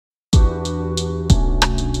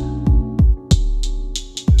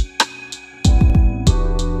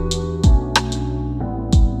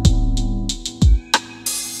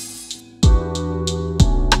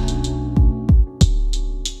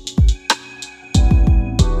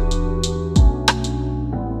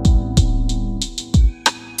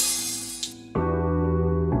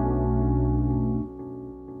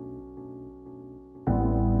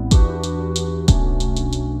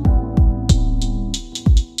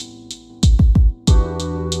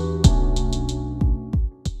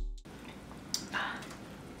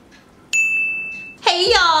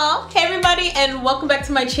and welcome back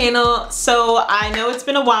to my channel. So I know it's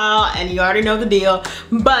been a while and you already know the deal,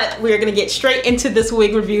 but we're gonna get straight into this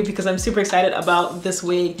wig review because I'm super excited about this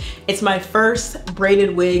wig. It's my first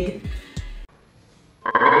braided wig.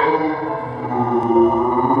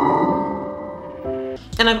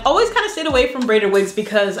 And I've always kind of stayed away from braided wigs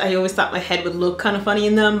because I always thought my head would look kind of funny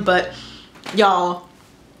in them, but y'all,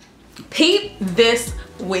 peep this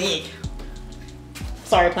wig.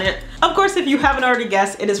 Sorry, plant. Of course, if you haven't already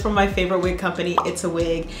guessed, it is from my favorite wig company, It's a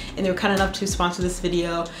Wig, and they were kind enough to sponsor this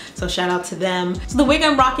video, so shout out to them. So the wig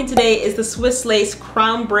I'm rocking today is the Swiss Lace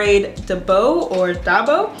Crown Braid Dabo, or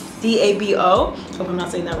Dabo, D-A-B-O. Hope I'm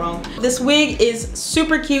not saying that wrong. This wig is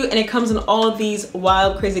super cute and it comes in all of these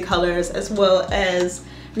wild, crazy colors as well as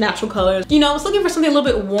natural colors. You know, I was looking for something a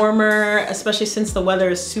little bit warmer, especially since the weather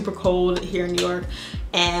is super cold here in New York,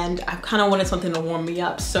 and I kind of wanted something to warm me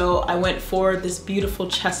up. So I went for this beautiful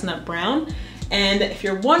chestnut brown. And if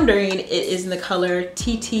you're wondering, it is in the color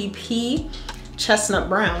TTP chestnut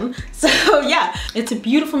brown. So yeah, it's a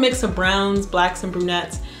beautiful mix of browns, blacks, and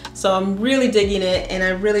brunettes. So I'm really digging it, and I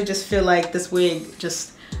really just feel like this wig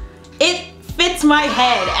it fits my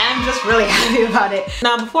head. I'm just really happy about it.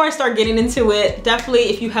 Now, before I start getting into it, definitely,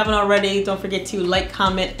 if you haven't already, don't forget to like,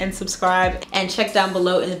 comment, and subscribe, and check down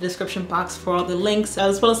below in the description box for all the links,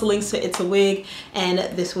 as well as the links to It's a Wig and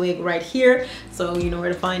this wig right here, so you know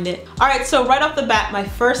where to find it. All right, so right off the bat, my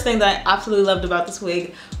first thing that I absolutely loved about this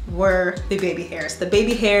wig were the baby hairs. The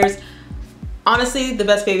baby hairs, honestly, the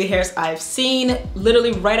best baby hairs I've seen.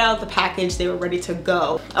 Literally right out of the package, they were ready to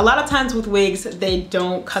go. A lot of times with wigs, they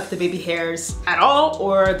don't cut the baby hairs at all,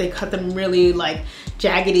 or they cut them really like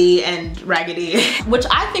jaggedy and raggedy, which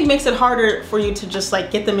I think makes it harder for you to just like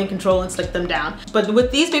get them in control and slick them down. But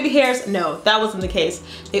with these baby hairs, no, that wasn't the case.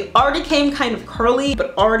 They already came kind of curly,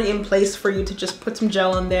 but already in place for you to just put some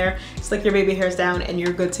gel in there, slick your baby hairs down, and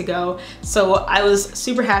you're good to go. So I was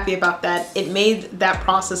super happy about that. It made that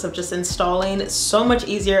process of just installing so much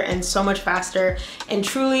easier and so much faster, and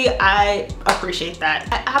truly I appreciate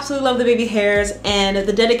that. I absolutely love the baby hairs, and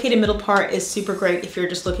the dedicated middle part is super great if you're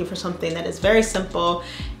just looking for something that is very simple.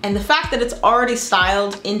 And the fact that it's already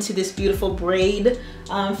styled into this beautiful braid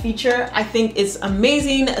feature, I think is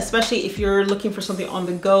amazing, especially if you're looking for something on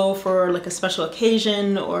the go for like a special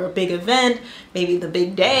occasion or a big event, maybe the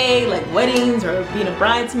big day, like weddings or being a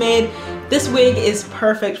bridesmaid. This wig is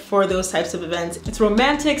perfect for those types of events. It's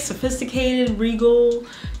romantic, sophisticated, regal,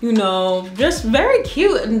 you know, just very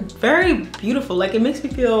cute and very beautiful. Like, it makes me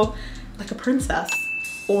feel like a princess,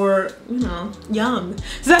 or, you know, young.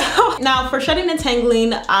 So now for shedding and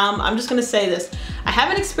tangling, I'm just gonna say this. I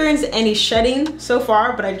haven't experienced any shedding so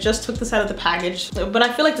far, but I just took this out of the package. But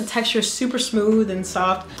I feel like the texture is super smooth and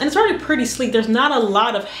soft, and it's already pretty sleek. There's not a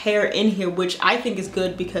lot of hair in here, which I think is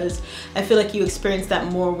good because I feel like you experience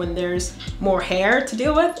that more when there's more hair to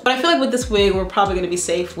deal with. But I feel like with this wig, we're probably gonna be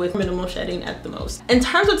safe with minimal shedding at the most. In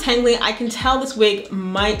terms of tangling, I can tell this wig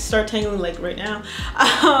might start tangling like right now.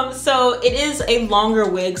 So it is a longer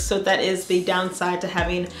wig, so that is the downside to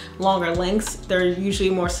having longer lengths. They're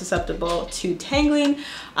usually more susceptible to tangling.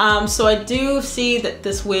 So I do see that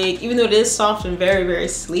this wig, even though it is soft and very, very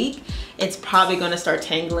sleek, it's probably gonna start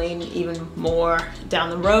tangling even more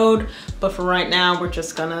down the road. But for right now, we're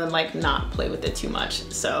just gonna like not play with it too much,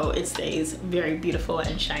 so it stays very beautiful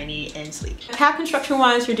and shiny and sleek. Cap construction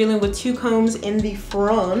wise, you're dealing with 2 combs in the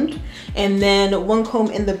front and then 1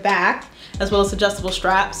 comb in the back, as well as adjustable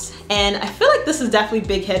straps. And I feel like this is definitely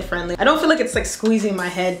big head friendly. I don't feel like it's like squeezing my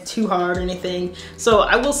head too hard or anything. So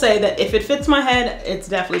I will say that if it fits my head, it's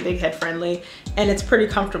definitely big head friendly, and it's pretty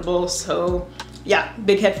comfortable. So yeah,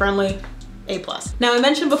 big head friendly, A+. Now, I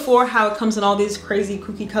mentioned before how it comes in all these crazy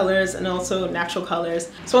kooky colors and also natural colors.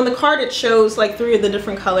 So on the card, it shows like 3 of the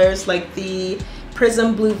different colors, like the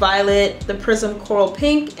Prism Blue Violet, the Prism Coral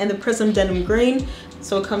Pink, and the Prism Denim Green.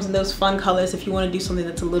 So it comes in those fun colors if you want to do something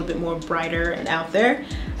that's a little bit more brighter and out there.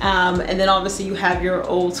 And then obviously you have your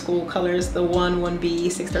old school colors, the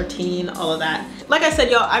 1B, 613, all of that. Like I said,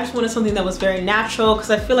 y'all, I just wanted something that was very natural because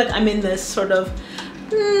I feel like I'm in this sort of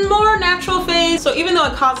more natural phase. So even though I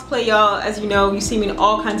cosplay, y'all, as you know, you see me in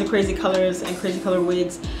all kinds of crazy colors and crazy color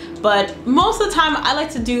wigs, but most of the time I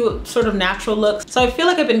like to do sort of natural looks. So I feel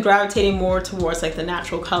like I've been gravitating more towards like the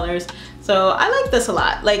natural colors. So I like this a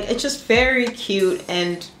lot. Like, it's just very cute,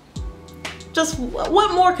 and just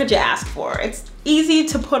what more could you ask for? It's easy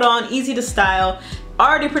to put on, easy to style,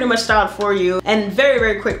 already pretty much styled for you, and very,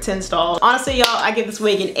 very quick to install. Honestly, y'all, I give this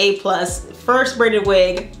wig an A+. First braided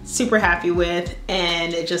wig, super happy with,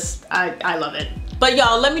 and it just, I love it. But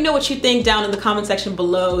y'all, let me know what you think down in the comment section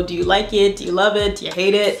below. Do you like it? Do you love it? Do you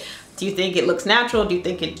hate it? Do you think it looks natural? Do you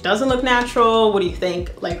think it doesn't look natural? What do you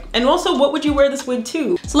think? Like, and also, what would you wear this wig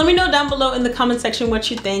to? So let me know down below in the comment section what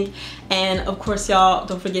you think. And of course, y'all,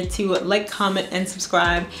 don't forget to like, comment, and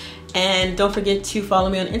subscribe. And don't forget to follow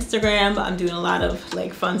me on Instagram. I'm doing a lot of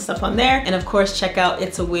like fun stuff on there. And of course, check out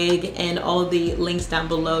It's a Wig and all the links down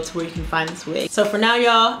below to where you can find this wig. So for now,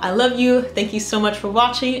 y'all, I love you. Thank you so much for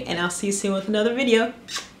watching, and I'll see you soon with another video.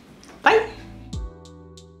 Bye.